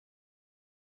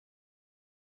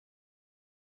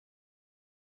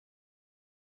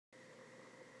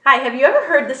Hi, have you ever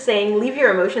heard the saying, leave your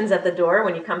emotions at the door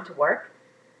when you come to work?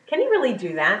 Can you really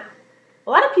do that? A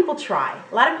lot of people try.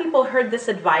 A lot of people heard this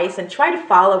advice and try to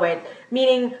follow it,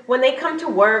 meaning when they come to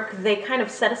work, they kind of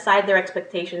set aside their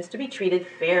expectations to be treated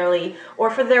fairly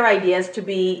or for their ideas to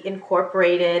be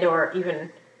incorporated or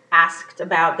even asked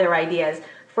about their ideas,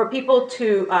 for people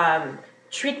to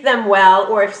treat them well,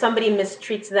 or if somebody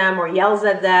mistreats them or yells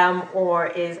at them or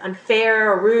is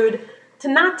unfair or rude, to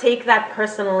not take that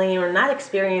personally or not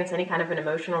experience any kind of an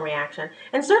emotional reaction,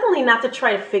 and certainly not to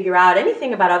try to figure out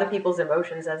anything about other people's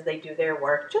emotions as they do their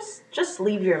work. Just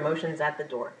leave your emotions at the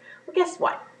door. Well, guess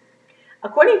what?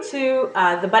 According to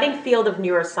the budding field of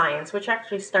neuroscience, which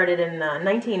actually started in the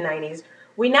 1990s,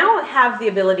 we now have the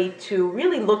ability to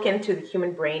really look into the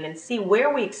human brain and see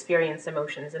where we experience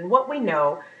emotions. And what we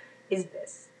know is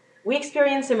this. We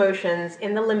experience emotions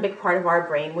in the limbic part of our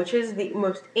brain, which is the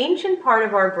most ancient part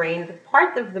of our brain, the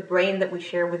part of the brain that we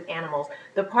share with animals,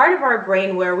 the part of our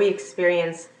brain where we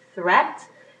experience threat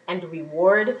and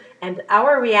reward and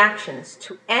our reactions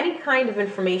to any kind of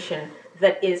information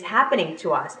that is happening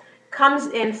to us comes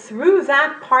in through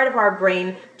that part of our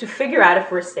brain to figure out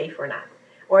if we're safe or not,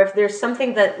 or if there's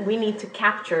something that we need to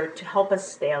capture to help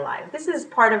us stay alive. This is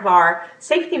part of our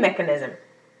safety mechanism.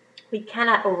 We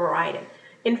cannot override it.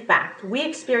 In fact, we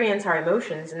experience our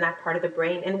emotions in that part of the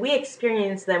brain, and we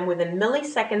experience them within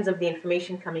milliseconds of the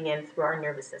information coming in through our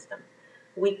nervous system.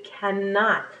 We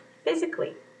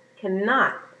physically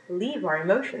cannot leave our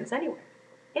emotions anywhere.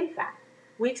 In fact,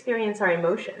 we experience our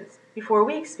emotions before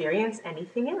we experience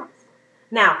anything else.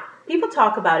 Now, people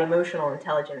talk about emotional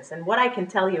intelligence, and what I can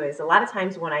tell you is a lot of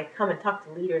times when I come and talk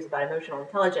to leaders about emotional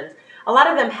intelligence, a lot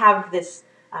of them have this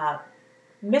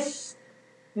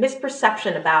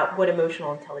misperception about what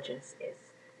emotional intelligence is.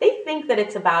 They think that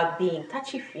it's about being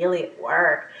touchy-feely at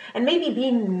work and maybe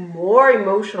being more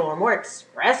emotional or more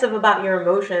expressive about your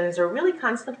emotions or really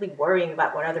constantly worrying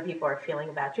about what other people are feeling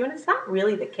about you, and it's not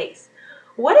really the case.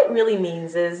 What it really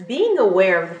means is being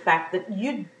aware of the fact that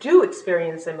you do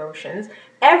experience emotions.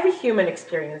 Every human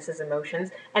experiences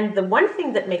emotions, and the one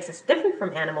thing that makes us different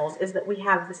from animals is that we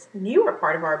have this newer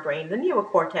part of our brain, the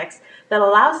neocortex, that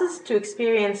allows us to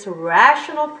experience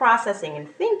rational processing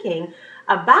and thinking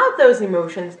about those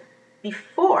emotions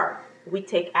before we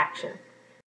take action.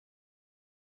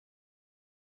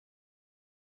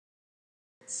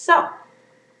 So,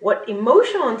 what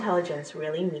emotional intelligence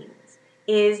really means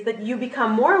is that you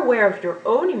become more aware of your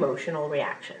own emotional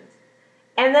reactions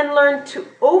and then learn to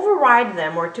override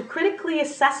them or to critically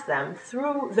assess them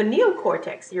through the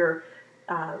neocortex, your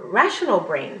rational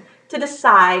brain, to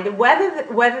decide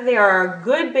whether they are a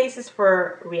good basis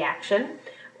for reaction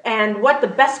and what the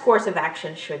best course of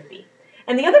action should be.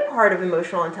 And the other part of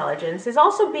emotional intelligence is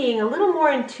also being a little more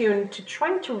in tune to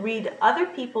trying to read other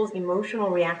people's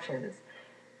emotional reactions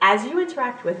as you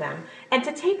interact with them, and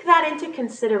to take that into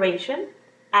consideration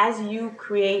as you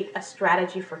create a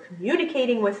strategy for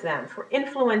communicating with them, for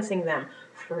influencing them,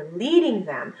 for leading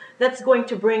them, that's going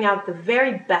to bring out the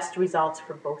very best results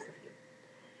for both of you.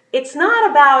 It's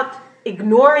not about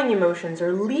ignoring emotions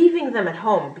or leaving them at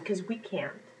home, because we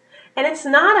can't. And it's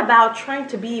not about trying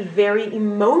to be very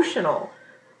emotional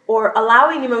or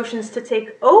allowing emotions to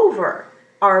take over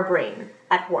our brain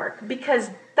at work, because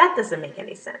that doesn't make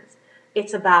any sense.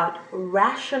 It's about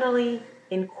rationally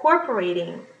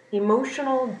incorporating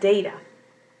emotional data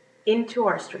into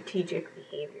our strategic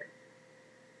behavior.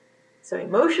 So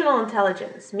emotional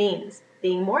intelligence means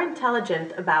being more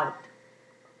intelligent about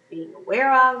being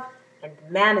aware of and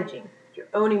managing your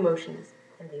own emotions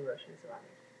and the emotions of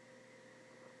others.